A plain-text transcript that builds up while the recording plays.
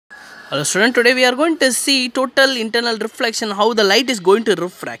Hello student, today we are going to see total internal reflection, how the light is going to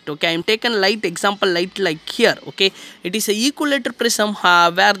refract. Okay, I am taken light example light like here. Okay, it is a equilateral prism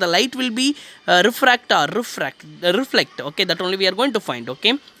where the light will be refract or reflect. Okay, that only we are going to find.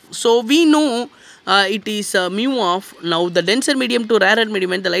 Okay, so we know it is mu of, now the denser medium to rarer medium,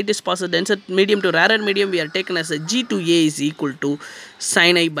 when the light is passed denser medium to rarer medium, we are taken as a G to A is equal to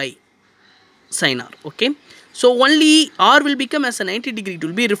sin I by sin R. Okay, so only R will become as a 90 degree, it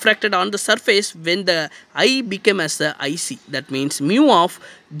will be refracted on the surface when the I become as a IC. That means mu of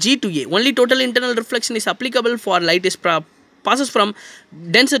G to A, only total internal reflection is applicable for light is passes from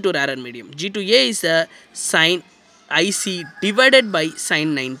denser to rarer medium. G to A is a sin IC divided by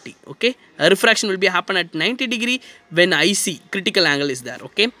sin 90. Okay, a refraction will be happen at 90 degree when IC critical angle is there.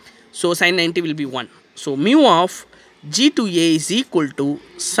 Okay, so sin 90 will be 1. So mu of G to A is equal to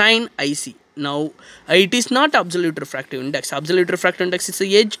sin IC. Now it is not absolute refractive index. Absolute refractive index is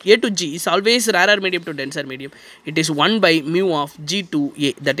A to G is always rarer medium to denser medium. It is 1 by mu of G to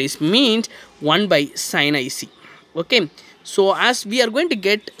A, that is means 1 by sin IC. Okay, so as we are going to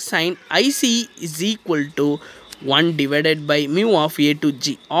get sin IC is equal to 1 divided by mu of A to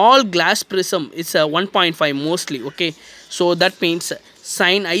G. All glass prism is a 1.5 mostly. Okay, so that means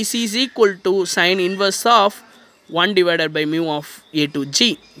sin IC is equal to sin inverse of 1 divided by mu of A to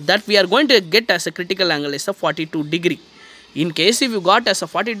G, that we are going to get as a critical angle is a 42 degree. In case if you got as a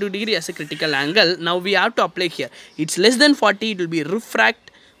 42 degree as a critical angle, now we have to apply here. It's less than 40, it will be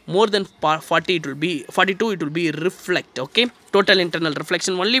refract. More than 40, it will be 42, it will be reflect. Okay, total internal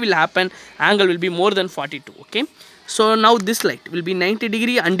reflection only will happen, angle will be more than 42. Okay, so now this light will be 90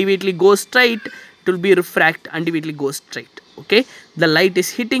 degree, undividedly go straight, it will be refract, undividedly go straight. Okay, the light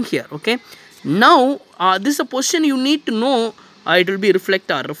is hitting here. Okay, now this is a position you need to know, it will be reflect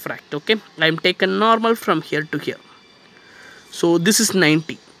or refract. Okay, I am taken normal from here to here, so this is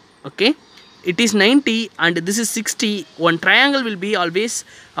 90. Okay, it is 90 and this is 60. One triangle will be always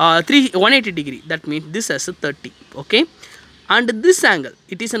 180 degree, that means this as a 30. Okay, and this angle,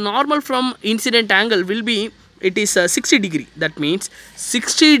 it is a normal from incident angle will be, it is 60 degree, that means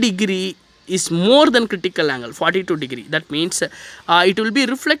 60 degree is more than critical angle 42 degree. That means it will be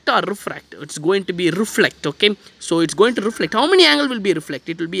reflect or refract. It's going to be reflect. Okay, so it's going to reflect. How many angle will be reflect?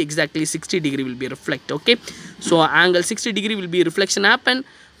 It will be exactly 60 degree will be reflect. Okay, so angle 60 degree will be reflection happen.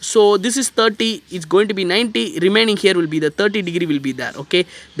 So this is 30, it's going to be 90, remaining here will be the 30 degree will be there. Okay,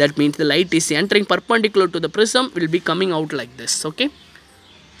 that means the light is entering perpendicular to the prism, will be coming out like this. Okay,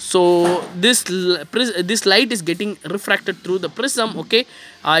 so this light is getting refracted through the prism. Okay,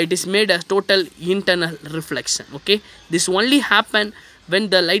 it is made as total internal reflection. Okay, this only happen when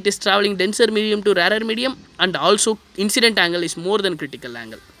the light is traveling denser medium to rarer medium, and also incident angle is more than critical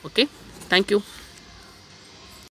angle. Okay, thank you.